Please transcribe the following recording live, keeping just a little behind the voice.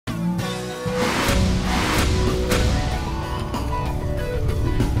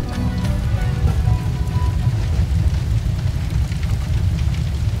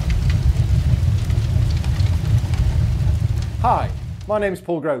my name's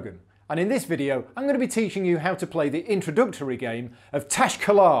Paul Grogan, and in this video I'm going to be teaching you how to play the introductory game of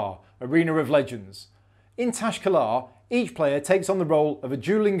Tash-Kalar, Arena of Legends. In Tash-Kalar, each player takes on the role of a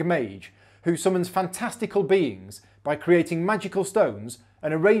dueling mage who summons fantastical beings by creating magical stones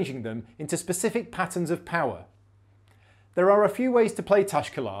and arranging them into specific patterns of power. There are a few ways to play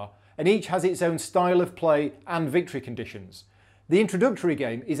Tash-Kalar, and each has its own style of play and victory conditions. The introductory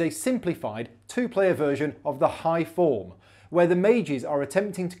game is a simplified two-player version of the high form, where the mages are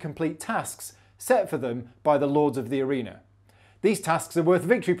attempting to complete tasks set for them by the lords of the arena. These tasks are worth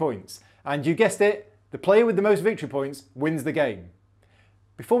victory points, and you guessed it, the player with the most victory points wins the game.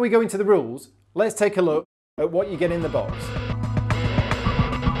 Before we go into the rules, let's take a look at what you get in the box.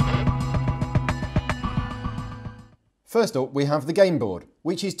 First up, we have the game board,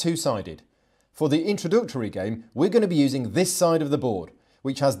 which is two-sided. For the introductory game, we're going to be using this side of the board,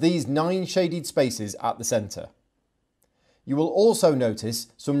 which has these 9 shaded spaces at the centre. You will also notice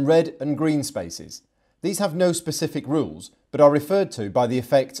some red and green spaces. These have no specific rules, but are referred to by the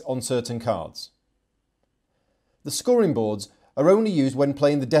effect on certain cards. The scoring boards are only used when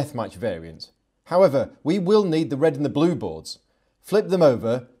playing the deathmatch variant. However, we will need the red and the blue boards. Flip them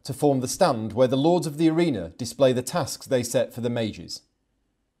over to form the stand where the lords of the arena display the tasks they set for the mages.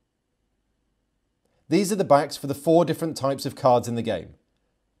 These are the backs for the 4 different types of cards in the game.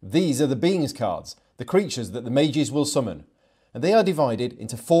 These are the beings cards, the creatures that the mages will summon, and they are divided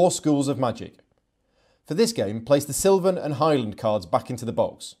into 4 schools of magic. For this game, place the Sylvan and Highland cards back into the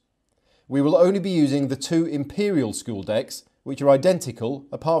box. We will only be using the 2 Imperial school decks, which are identical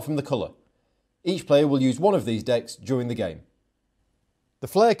apart from the colour. Each player will use one of these decks during the game. The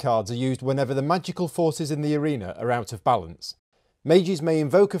flare cards are used whenever the magical forces in the arena are out of balance. Mages may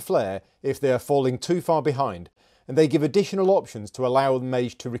invoke a flare if they are falling too far behind, and they give additional options to allow the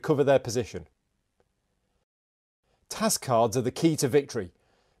mage to recover their position. Task cards are the key to victory.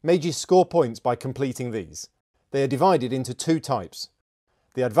 Mages score points by completing these. They are divided into 2 types,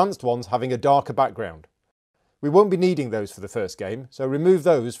 the advanced ones having a darker background. We won't be needing those for the first game, so remove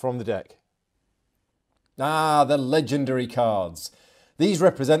those from the deck. The legendary cards. These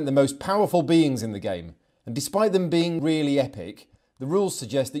represent the most powerful beings in the game, and despite them being really epic, the rules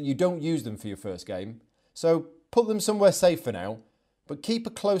suggest that you don't use them for your first game, so put them somewhere safe for now, but keep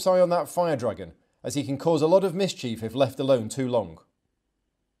a close eye on that fire dragon, as he can cause a lot of mischief if left alone too long.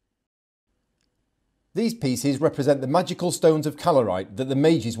 These pieces represent the magical stones of Calorite that the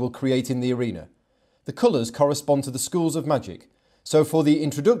mages will create in the arena. The colours correspond to the schools of magic, so for the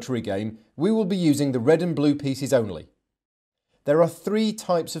introductory game, we will be using the red and blue pieces only. There are 3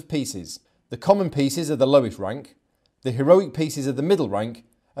 types of pieces. The common pieces are the lowest rank, the heroic pieces are the middle rank,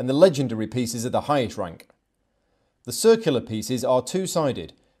 and the legendary pieces are the highest rank. The circular pieces are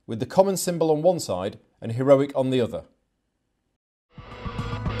two-sided, with the common symbol on one side and heroic on the other.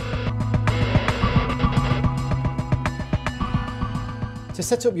 To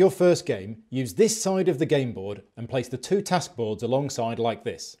set up your first game, use this side of the game board and place the 2 task boards alongside like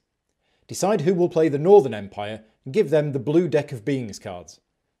this. Decide who will play the Northern Empire and give them the blue deck of beings cards.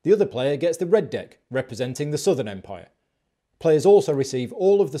 The other player gets the red deck, representing the Southern Empire. Players also receive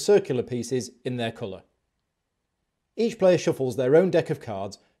all of the circular pieces in their colour. Each player shuffles their own deck of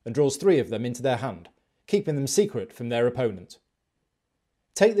cards and draws 3 of them into their hand, keeping them secret from their opponent.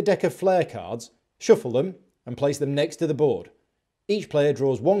 Take the deck of flare cards, shuffle them and place them next to the board. Each player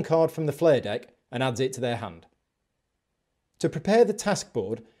draws 1 card from the flare deck and adds it to their hand. To prepare the task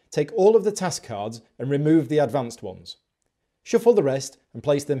board, take all of the task cards and remove the advanced ones. Shuffle the rest and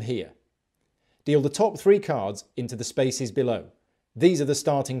place them here. Deal the top 3 cards into the spaces below. These are the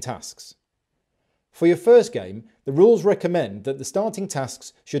starting tasks. For your first game, the rules recommend that the starting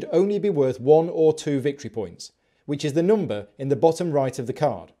tasks should only be worth 1 or 2 victory points, which is the number in the bottom right of the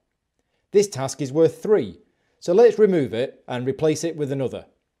card. This task is worth 3, so let's remove it and replace it with another.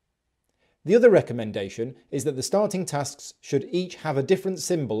 The other recommendation is that the starting tasks should each have a different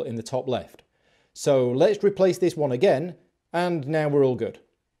symbol in the top left. So let's replace this one again, and now we're all good.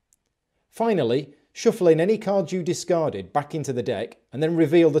 Finally, shuffle in any cards you discarded back into the deck and then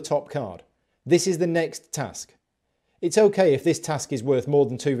reveal the top card. This is the next task. It's okay if this task is worth more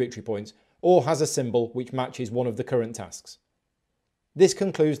than 2 victory points or has a symbol which matches one of the current tasks. This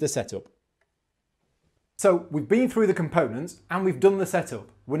concludes the setup. So we've been through the components and we've done the setup.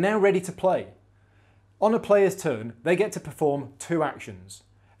 We're now ready to play. On a player's turn, they get to perform 2 actions,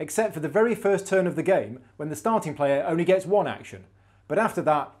 except for the very first turn of the game when the starting player only gets 1 action. But after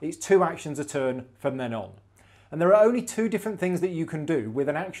that, it's 2 actions a turn from then on. And there are only 2 different things that you can do with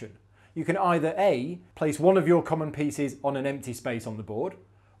an action. You can either A, place one of your common pieces on an empty space on the board,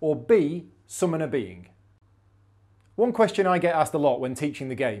 or B, summon a being. One question I get asked a lot when teaching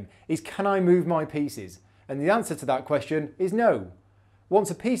the game is, can I move my pieces? And the answer to that question is no.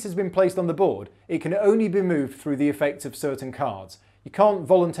 Once a piece has been placed on the board, it can only be moved through the effect of certain cards. You can't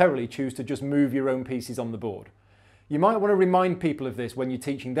voluntarily choose to just move your own pieces on the board. You might want to remind people of this when you're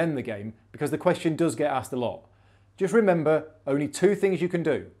teaching them the game, because the question does get asked a lot. Just remember, only two things you can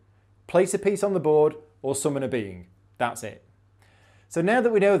do: place a piece on the board or summon a being. That's it. So now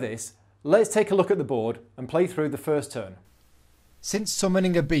that we know this, let's take a look at the board and play through the first turn. Since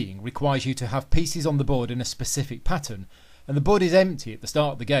summoning a being requires you to have pieces on the board in a specific pattern, and the board is empty at the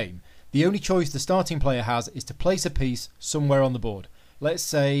start of the game, the only choice the starting player has is to place a piece somewhere on the board. Let's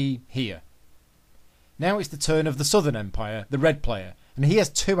say here. Now it's the turn of the Southern Empire, the red player, and he has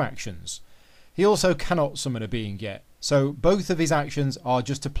two actions. He also cannot summon a being yet, so both of his actions are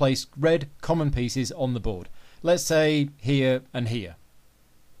just to place red common pieces on the board. Let's say here and here.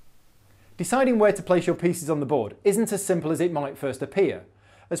 Deciding where to place your pieces on the board isn't as simple as it might first appear.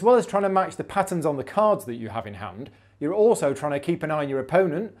 As well as trying to match the patterns on the cards that you have in hand, you're also trying to keep an eye on your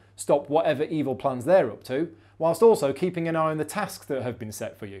opponent, stop whatever evil plans they're up to, whilst also keeping an eye on the tasks that have been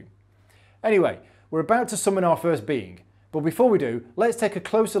set for you. Anyway, we're about to summon our first being, but before we do, let's take a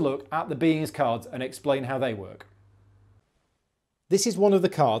closer look at the being's cards and explain how they work. This is one of the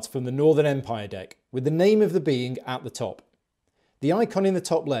cards from the Northern Empire deck, with the name of the being at the top. The icon in the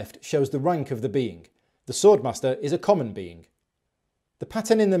top left shows the rank of the being. The Swordmaster is a common being. The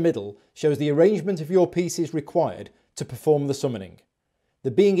pattern in the middle shows the arrangement of your pieces required to perform the summoning.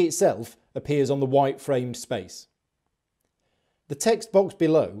 The being itself appears on the white framed space. The text box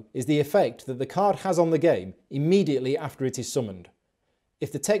below is the effect that the card has on the game immediately after it is summoned.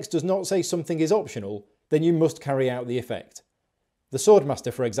 If the text does not say something is optional, then you must carry out the effect. The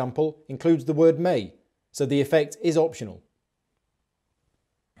Swordmaster, for example, includes the word may, so the effect is optional.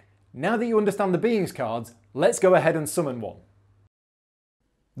 Now that you understand the being's cards, let's go ahead and summon one.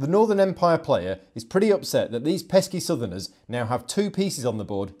 The Northern Empire player is pretty upset that these pesky Southerners now have two pieces on the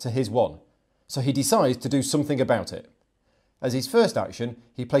board to his one, so he decides to do something about it. As his first action,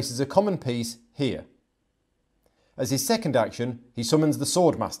 he places a common piece here. As his second action, he summons the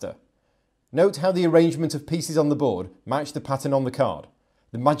Swordmaster. Note how the arrangement of pieces on the board match the pattern on the card.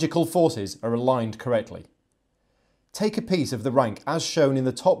 The magical forces are aligned correctly. Take a piece of the rank as shown in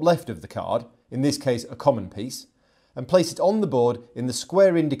the top left of the card, in this case a common piece, and place it on the board in the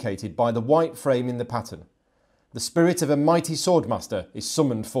square indicated by the white frame in the pattern. The spirit of a mighty Swordmaster is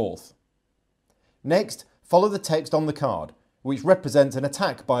summoned forth. Next, follow the text on the card, which represents an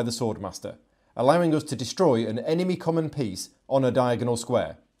attack by the Swordmaster, allowing us to destroy an enemy common piece on a diagonal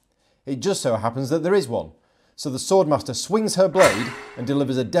square. It just so happens that there is one, so the Swordmaster swings her blade and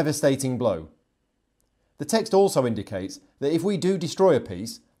delivers a devastating blow. The text also indicates that if we do destroy a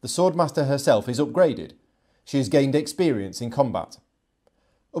piece, the Swordmaster herself is upgraded. She has gained experience in combat.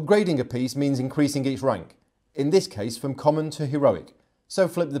 Upgrading a piece means increasing its rank, in this case from common to heroic, so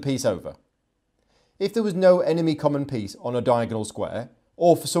flip the piece over. If there was no enemy common piece on a diagonal square,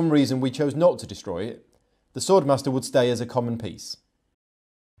 or for some reason we chose not to destroy it, the Swordmaster would stay as a common piece.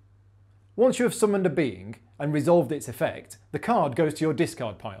 Once you have summoned a being and resolved its effect, the card goes to your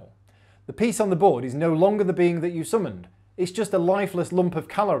discard pile. The piece on the board is no longer the being that you summoned. It's just a lifeless lump of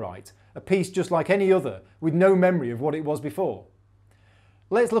calorite, a piece just like any other, with no memory of what it was before.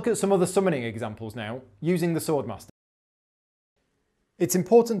 Let's look at some other summoning examples now, using the Swordmaster. It's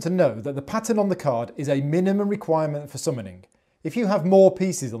important to know that the pattern on the card is a minimum requirement for summoning. If you have more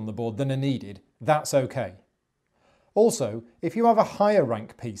pieces on the board than are needed, that's okay. Also, if you have a higher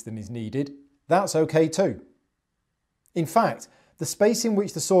rank piece than is needed, that's okay too. In fact, the space in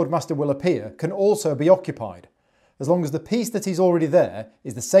which the Swordmaster will appear can also be occupied, as long as the piece that is already there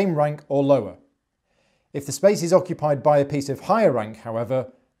is the same rank or lower. If the space is occupied by a piece of higher rank,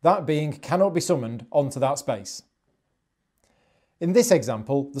 however, that being cannot be summoned onto that space. In this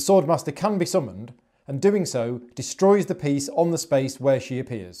example, the Swordmaster can be summoned, and doing so destroys the piece on the space where she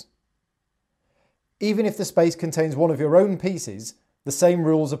appears. Even if the space contains one of your own pieces, the same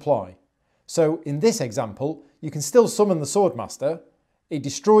rules apply. So in this example, you can still summon the Swordmaster, it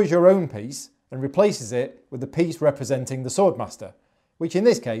destroys your own piece and replaces it with the piece representing the Swordmaster, which in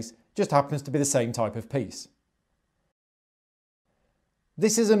this case just happens to be the same type of piece.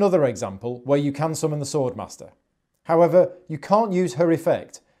 This is another example where you can summon the Swordmaster. However, you can't use her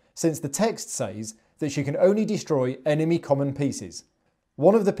effect, since the text says that she can only destroy enemy common pieces.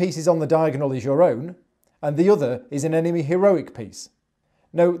 One of the pieces on the diagonal is your own, and the other is an enemy heroic piece.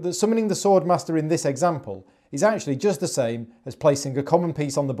 Note that summoning the Swordmaster in this example is actually just the same as placing a common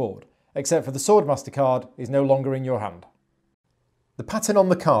piece on the board, except for the Swordmaster card is no longer in your hand. The pattern on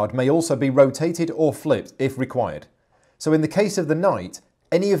the card may also be rotated or flipped if required. So in the case of the knight,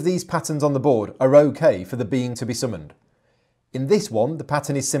 any of these patterns on the board are okay for the being to be summoned. In this one, the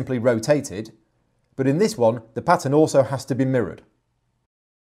pattern is simply rotated, but in this one, the pattern also has to be mirrored.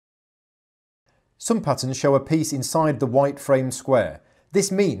 Some patterns show a piece inside the white framed square.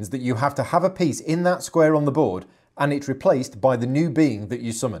 This means that you have to have a piece in that square on the board and it's replaced by the new being that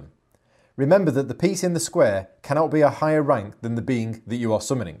you summon. Remember that the piece in the square cannot be a higher rank than the being that you are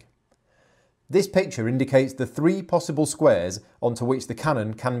summoning. This picture indicates the 3 possible squares onto which the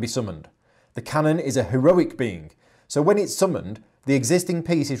cannon can be summoned. The cannon is a heroic being, so when it's summoned, the existing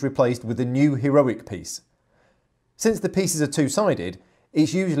piece is replaced with a new heroic piece. Since the pieces are two-sided,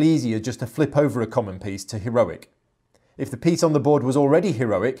 it's usually easier just to flip over a common piece to heroic. If the piece on the board was already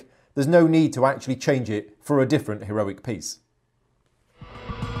heroic, there's no need to actually change it for a different heroic piece.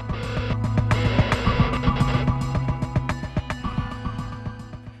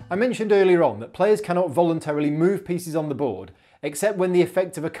 I mentioned earlier on that players cannot voluntarily move pieces on the board except when the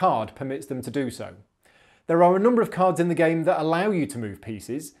effect of a card permits them to do so. There are a number of cards in the game that allow you to move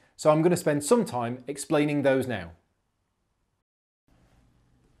pieces, so I'm going to spend some time explaining those now.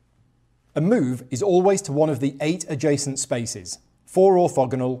 A move is always to one of the 8 adjacent spaces, 4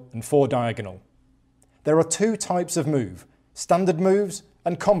 orthogonal and 4 diagonal. There are 2 types of move, standard moves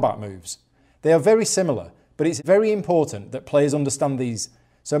and combat moves. They are very similar, but it's very important that players understand these,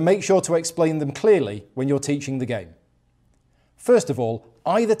 so make sure to explain them clearly when you're teaching the game. First of all,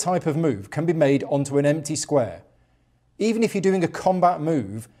 either type of move can be made onto an empty square. Even if you're doing a combat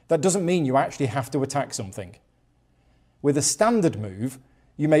move, that doesn't mean you actually have to attack something. With a standard move,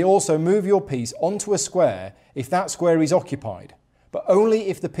 you may also move your piece onto a square if that square is occupied, but only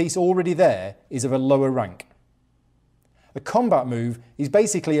if the piece already there is of a lower rank. A combat move is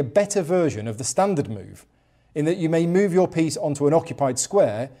basically a better version of the standard move, in that you may move your piece onto an occupied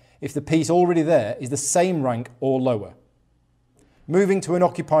square if the piece already there is the same rank or lower. Moving to an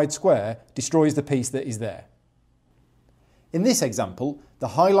occupied square destroys the piece that is there. In this example, the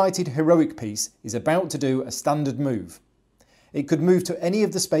highlighted heroic piece is about to do a standard move. It could move to any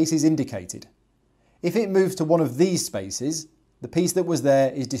of the spaces indicated. If it moves to one of these spaces, the piece that was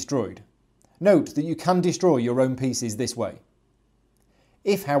there is destroyed. Note that you can destroy your own pieces this way.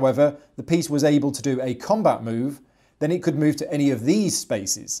 If, however, the piece was able to do a combat move, then it could move to any of these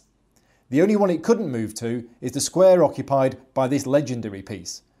spaces. The only one it couldn't move to is the square occupied by this legendary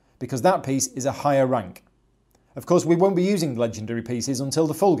piece, because that piece is a higher rank. Of course, we won't be using legendary pieces until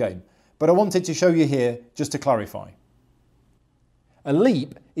the full game, but I wanted to show you here just to clarify. A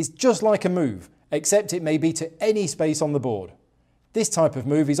leap is just like a move, except it may be to any space on the board. This type of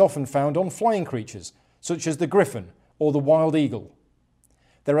move is often found on flying creatures, such as the griffin or the wild eagle.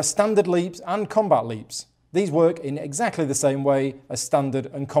 There are standard leaps and combat leaps. These work in exactly the same way as standard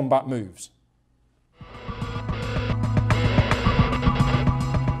and combat moves.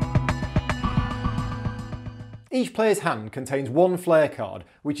 Each player's hand contains 1 flare card,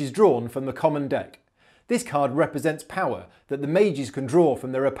 which is drawn from the common deck. This card represents power that the mages can draw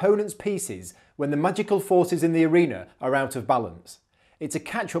from their opponent's pieces when the magical forces in the arena are out of balance. It's a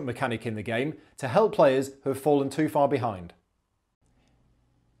catch-up mechanic in the game to help players who have fallen too far behind.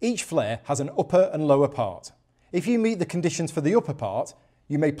 Each flare has an upper and lower part. If you meet the conditions for the upper part,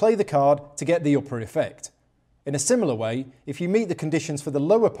 you may play the card to get the upper effect. In a similar way, if you meet the conditions for the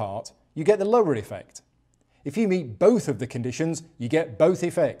lower part, you get the lower effect. If you meet both of the conditions, you get both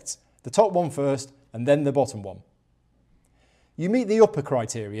effects, the top one first and then the bottom one. You meet the upper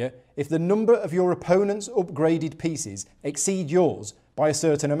criteria if the number of your opponent's upgraded pieces exceed yours by a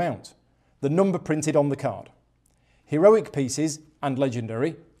certain amount, the number printed on the card. Heroic pieces and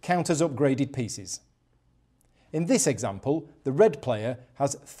legendary count as upgraded pieces. In this example, the red player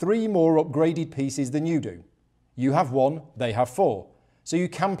has 3 more upgraded pieces than you do. You have 1, they have 4, so you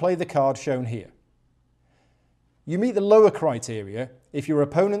can play the card shown here. You meet the lower criteria if your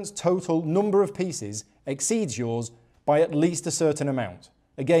opponent's total number of pieces exceeds yours by at least a certain amount.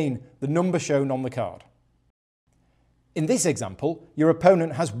 Again, the number shown on the card. In this example, your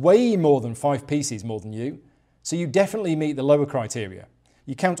opponent has way more than 5 pieces more than you, so you definitely meet the lower criteria.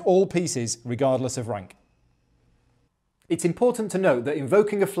 You count all pieces regardless of rank. It's important to note that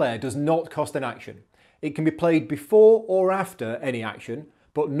invoking a flare does not cost an action. It can be played before or after any action,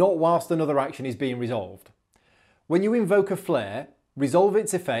 but not whilst another action is being resolved. When you invoke a flare, resolve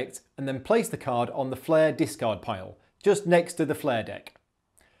its effect and then place the card on the flare discard pile, just next to the flare deck.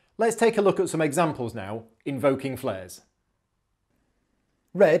 Let's take a look at some examples now, invoking flares.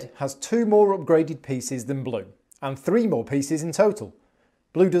 Red has 2 more upgraded pieces than blue, and 3 more pieces in total.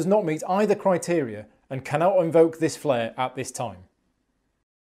 Blue does not meet either criteria and cannot invoke this flare at this time.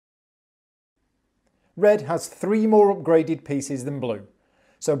 Red has 3 more upgraded pieces than blue,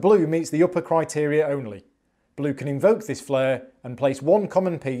 so blue meets the upper criteria only. Blue can invoke this flare and place 1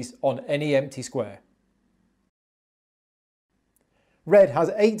 common piece on any empty square. Red has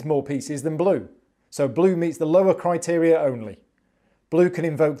 8 more pieces than blue, so blue meets the lower criteria only. Blue can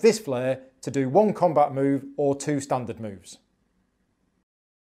invoke this flare to do 1 combat move or 2 standard moves.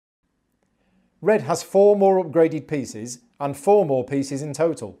 Red has 4 more upgraded pieces and 4 more pieces in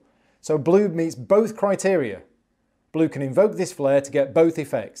total, so blue meets both criteria. Blue can invoke this flare to get both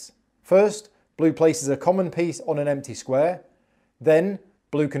effects. First, blue places a common piece on an empty square, then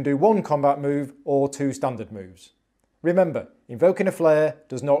blue can do 1 combat move or 2 standard moves. Remember, invoking a flare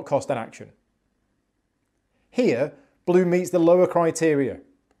does not cost an action. Here, blue meets the lower criteria.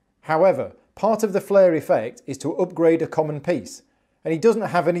 However, part of the flare effect is to upgrade a common piece, and he doesn't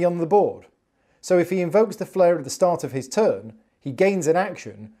have any on the board. So if he invokes the flare at the start of his turn, he gains an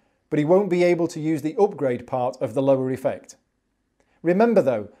action, but he won't be able to use the upgrade part of the lower effect. Remember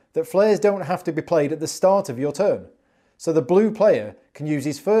though, that flares don't have to be played at the start of your turn, so the blue player can use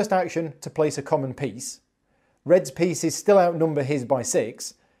his first action to place a common piece. Red's pieces still outnumber his by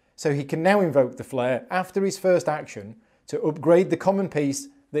 6, so he can now invoke the flare after his first action to upgrade the common piece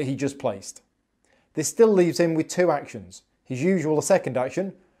that he just placed. This still leaves him with 2 actions, his usual second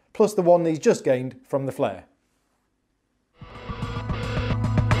action, plus the one he's just gained from the flare.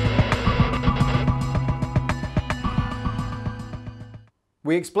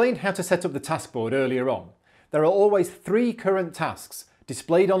 We explained how to set up the task board earlier on. There are always 3 current tasks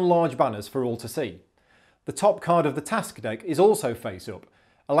displayed on large banners for all to see. The top card of the task deck is also face up,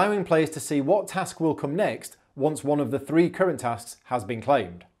 allowing players to see what task will come next once one of the 3 current tasks has been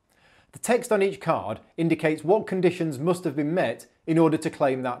claimed. The text on each card indicates what conditions must have been met in order to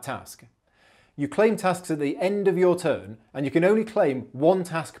claim that task. You claim tasks at the end of your turn, and you can only claim 1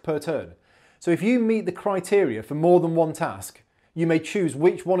 task per turn. So if you meet the criteria for more than 1 task, you may choose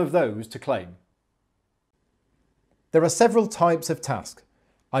which one of those to claim. There are several types of tasks,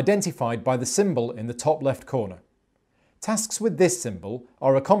 identified by the symbol in the top left corner. Tasks with this symbol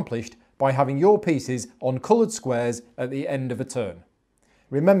are accomplished by having your pieces on coloured squares at the end of a turn.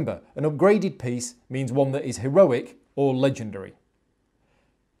 Remember, an upgraded piece means one that is heroic or legendary.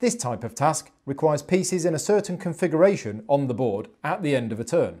 This type of task requires pieces in a certain configuration on the board at the end of a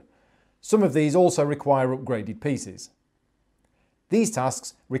turn. Some of these also require upgraded pieces. These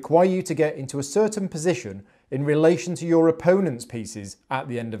tasks require you to get into a certain position in relation to your opponent's pieces at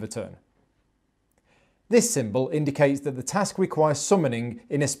the end of a turn. This symbol indicates that the task requires summoning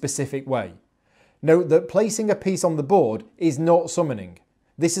in a specific way. Note that placing a piece on the board is not summoning.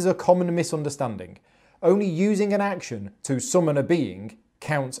 This is a common misunderstanding. Only using an action to summon a being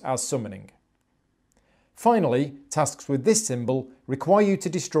counts as summoning. Finally, tasks with this symbol require you to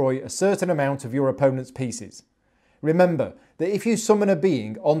destroy a certain amount of your opponent's pieces. Remember that if you summon a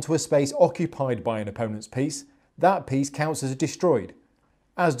being onto a space occupied by an opponent's piece, that piece counts as destroyed,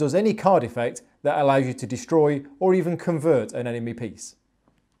 as does any card effect that allows you to destroy or even convert an enemy piece.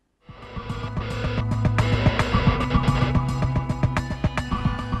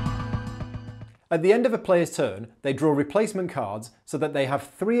 At the end of a player's turn, they draw replacement cards so that they have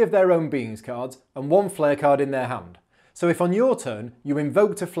 3 of their own beings cards and 1 flare card in their hand. So if on your turn you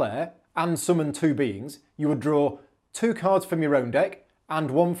invoked a flare and summoned 2 beings, you would draw 2 cards from your own deck and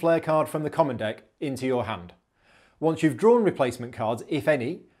 1 flare card from the common deck into your hand. Once you've drawn replacement cards, if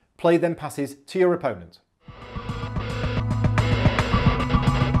any, play them passes to your opponent.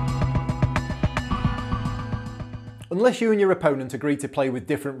 Unless you and your opponent agree to play with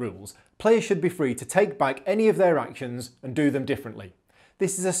different rules, players should be free to take back any of their actions and do them differently.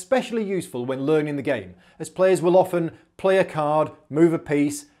 This is especially useful when learning the game, as players will often play a card, move a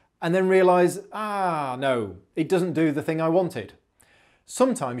piece, and then realise, no, it doesn't do the thing I wanted.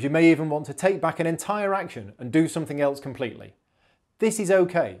 Sometimes you may even want to take back an entire action and do something else completely. This is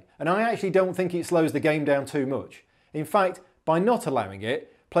okay, and I actually don't think it slows the game down too much. In fact, by not allowing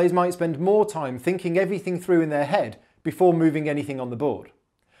it, players might spend more time thinking everything through in their head before moving anything on the board.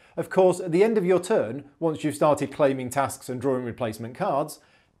 Of course, at the end of your turn, once you've started claiming tasks and drawing replacement cards,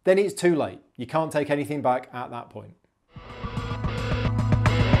 then it's too late. You can't take anything back at that point.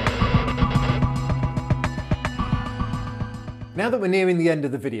 Now that we're nearing the end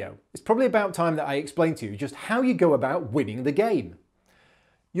of the video, it's probably about time that I explain to you just how you go about winning the game.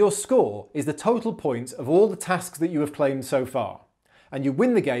 Your score is the total points of all the tasks that you have claimed so far, and you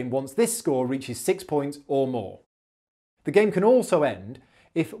win the game once this score reaches 6 points or more. The game can also end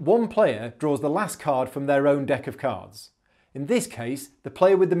if one player draws the last card from their own deck of cards. In this case, the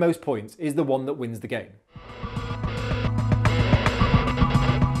player with the most points is the one that wins the game.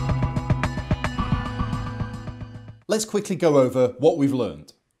 Let's quickly go over what we've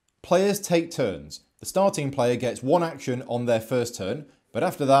learned. Players take turns. The starting player gets one action on their first turn, but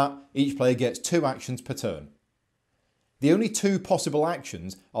after that, each player gets 2 actions per turn. The only 2 possible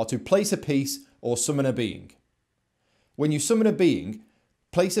actions are to place a piece or summon a being. When you summon a being,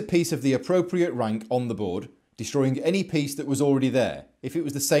 place a piece of the appropriate rank on the board, destroying any piece that was already there, if it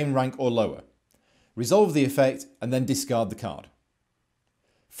was the same rank or lower. Resolve the effect and then discard the card.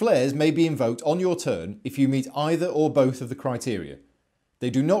 Flares may be invoked on your turn if you meet either or both of the criteria. They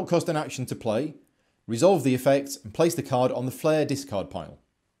do not cost an action to play. Resolve the effect and place the card on the flare discard pile.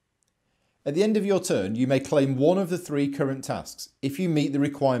 At the end of your turn, you may claim one of the 3 current tasks if you meet the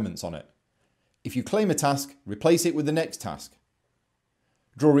requirements on it. If you claim a task, replace it with the next task.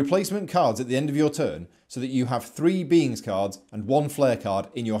 Draw replacement cards at the end of your turn so that you have 3 beings cards and 1 flare card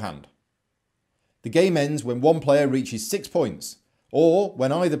in your hand. The game ends when one player reaches 6 points, or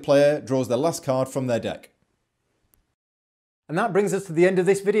when either player draws their last card from their deck. And that brings us to the end of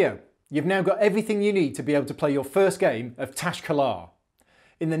this video. You've now got everything you need to be able to play your first game of Tash-Kalar.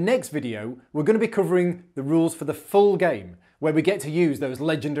 In the next video, we're going to be covering the rules for the full game, where we get to use those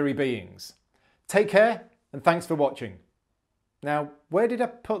legendary beings. Take care, and thanks for watching. Now, where did I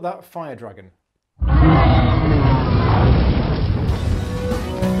put that fire dragon?